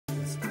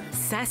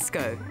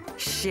Sasko,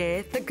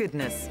 share the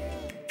goodness.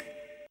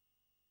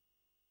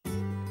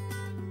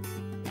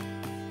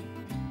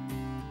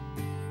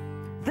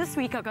 This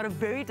week I got a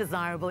very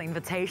desirable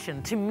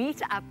invitation to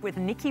meet up with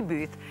Nikki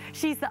Booth.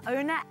 She's the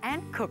owner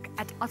and cook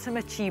at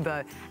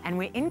Chibo, and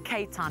we're in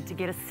Cape Town to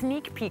get a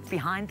sneak peek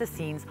behind the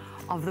scenes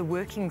of the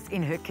workings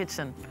in her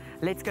kitchen.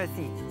 Let's go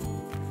see.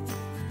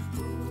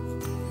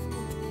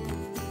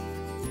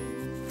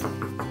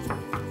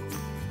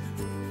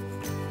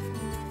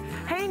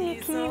 Hey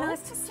Nikki,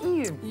 nice to see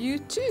you. You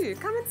too,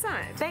 come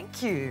inside.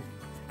 Thank you.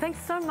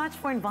 Thanks so much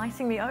for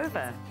inviting me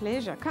over.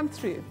 Pleasure, come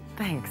through.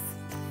 Thanks.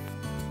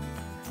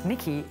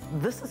 Nikki,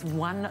 this is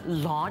one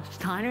large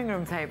dining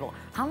room table.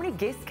 How many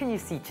guests can you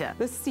seat here?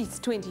 This seats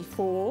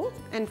 24,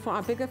 and for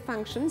our bigger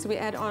functions, we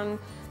add on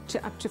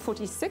to up to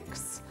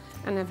 46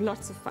 and have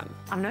lots of fun.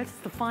 I've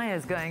noticed the fire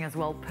is going as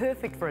well,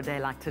 perfect for a day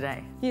like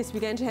today. Yes,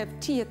 we're going to have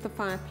tea at the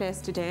fireplace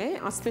today,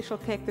 our special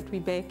cake that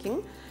we're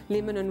baking,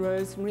 lemon and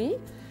rosemary,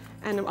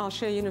 and I'll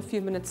show you in a few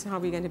minutes how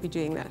we're going to be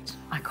doing that.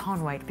 I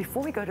can't wait.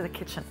 Before we go to the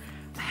kitchen,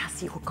 may I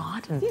see your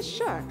garden? Yes,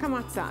 sure, come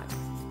outside.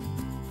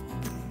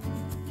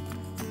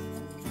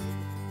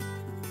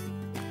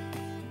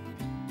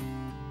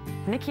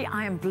 Nikki,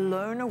 I am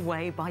blown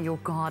away by your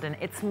garden.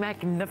 It's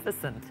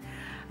magnificent.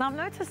 Now, I've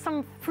noticed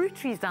some fruit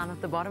trees down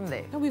at the bottom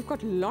there. Oh, we've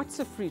got lots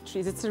of fruit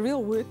trees. It's a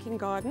real working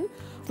garden.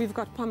 We've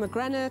got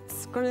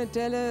pomegranates,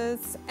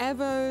 granadillas,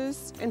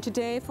 avos, and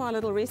today for our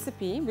little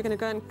recipe, we're going to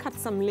go and cut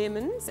some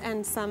lemons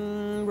and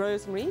some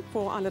rosemary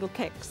for our little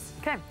cakes.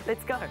 Okay,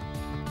 let's go.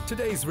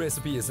 Today's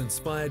recipe is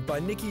inspired by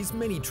Nikki's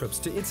many trips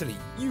to Italy.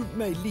 You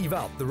may leave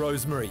out the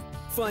rosemary.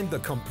 Find the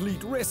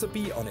complete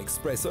recipe on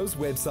Espresso's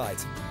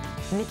website.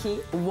 Nikki,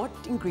 what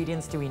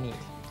ingredients do we need?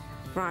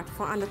 Right,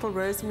 for our little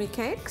rosemary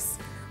cakes,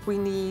 we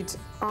need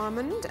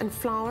almond and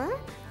flour,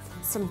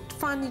 some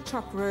finely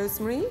chopped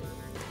rosemary,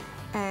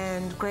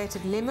 and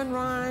grated lemon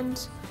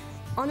rind,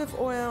 olive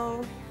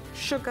oil,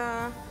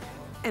 sugar,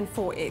 and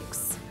 4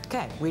 eggs.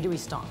 Okay, where do we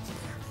start?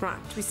 Right,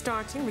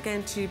 we're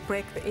going to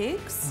break the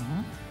eggs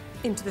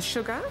into the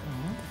sugar.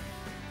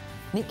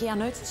 Nikki, I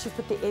noticed you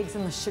put the eggs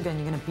and the sugar and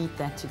you're going to beat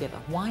that together.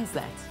 Why is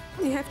that?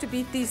 You have to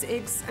beat these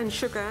eggs and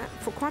sugar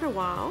for quite a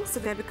while so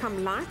they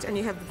become light and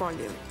you have the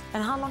volume.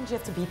 And how long do you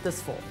have to beat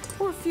this for?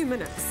 For a few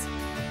minutes.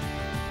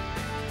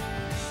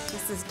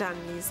 This is done,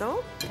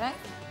 Liesel. Okay.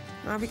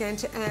 Now we're going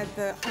to add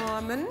the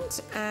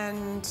almond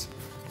and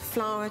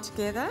flour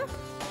together,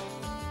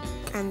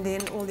 and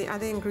then all the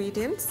other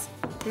ingredients.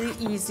 Very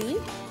easy.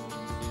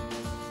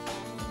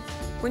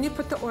 When you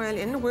put the oil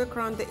in, work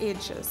around the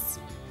edges.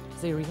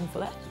 Is there a reason for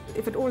that?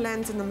 If it all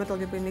lands in the middle,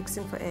 you'll be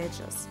mixing for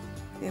edges.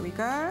 There we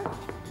go.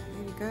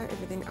 There we go.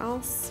 Everything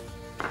else.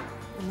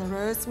 And the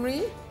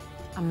rosemary.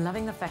 I'm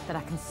loving the fact that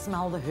I can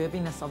smell the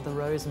herbiness of the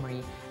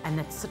rosemary and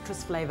that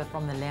citrus flavor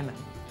from the lemon.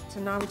 So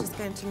now we're just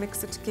going to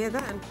mix it together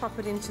and pop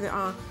it into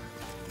our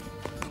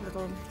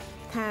little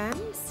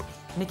pans.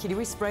 Nikki, do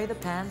we spray the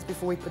pans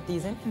before we put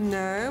these in?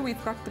 No,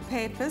 we've got the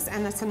papers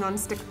and it's a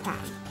non-stick pan.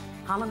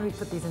 How long do we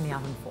put these in the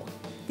oven for?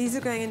 These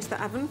are going into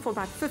the oven for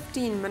about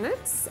 15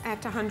 minutes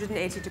at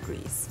 180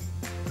 degrees.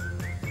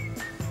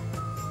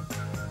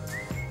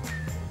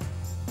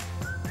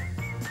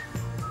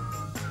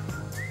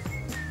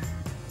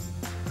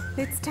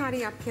 Let's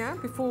tidy up here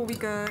before we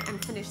go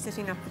and finish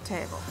setting up the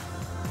table.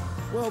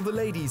 While the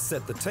ladies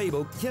set the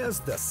table, here's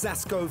the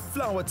Sasko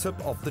flour tip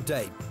of the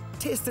day.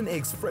 Test an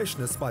egg's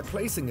freshness by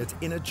placing it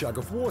in a jug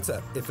of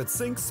water. If it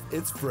sinks,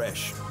 it's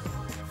fresh.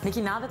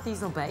 Nikki, now that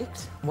these are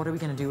baked, what are we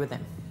going to do with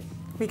them?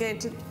 We're going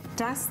to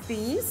dust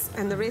these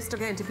and the rest are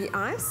going to be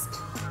iced.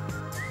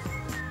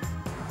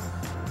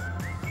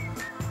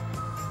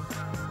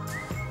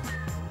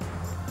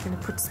 Going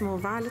to put small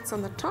violets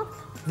on the top.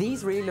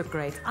 These really look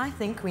great. I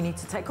think we need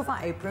to take off our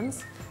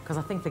aprons because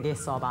I think the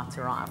guests are about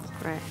to arrive.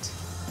 Great.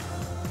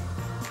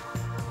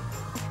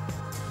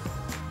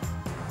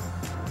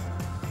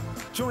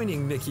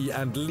 Joining Nikki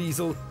and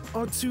Liesel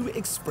are 2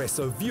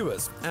 Espresso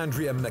viewers,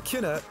 Andrea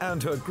McKenna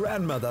and her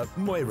grandmother,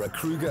 Moira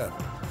Kruger.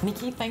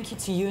 Nikki, thank you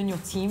to you and your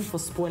team for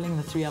spoiling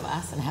the 3 of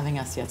us and having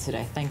us here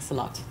today. Thanks a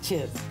lot.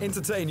 Cheers.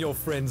 Entertain your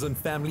friends and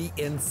family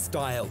in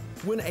style.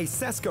 Win a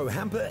Sasko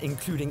hamper,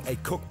 including a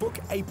cookbook,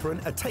 apron,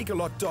 a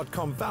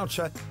takealot.com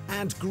voucher,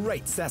 and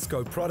great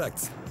Sasko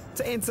products.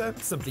 To enter,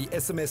 simply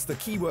SMS the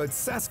keyword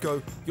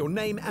Sasko, your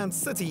name and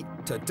city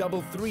to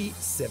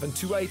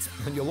 33728,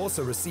 and you'll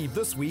also receive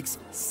this week's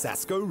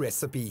Sasko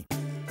recipe.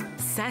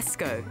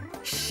 Sasko,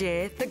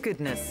 share the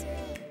goodness.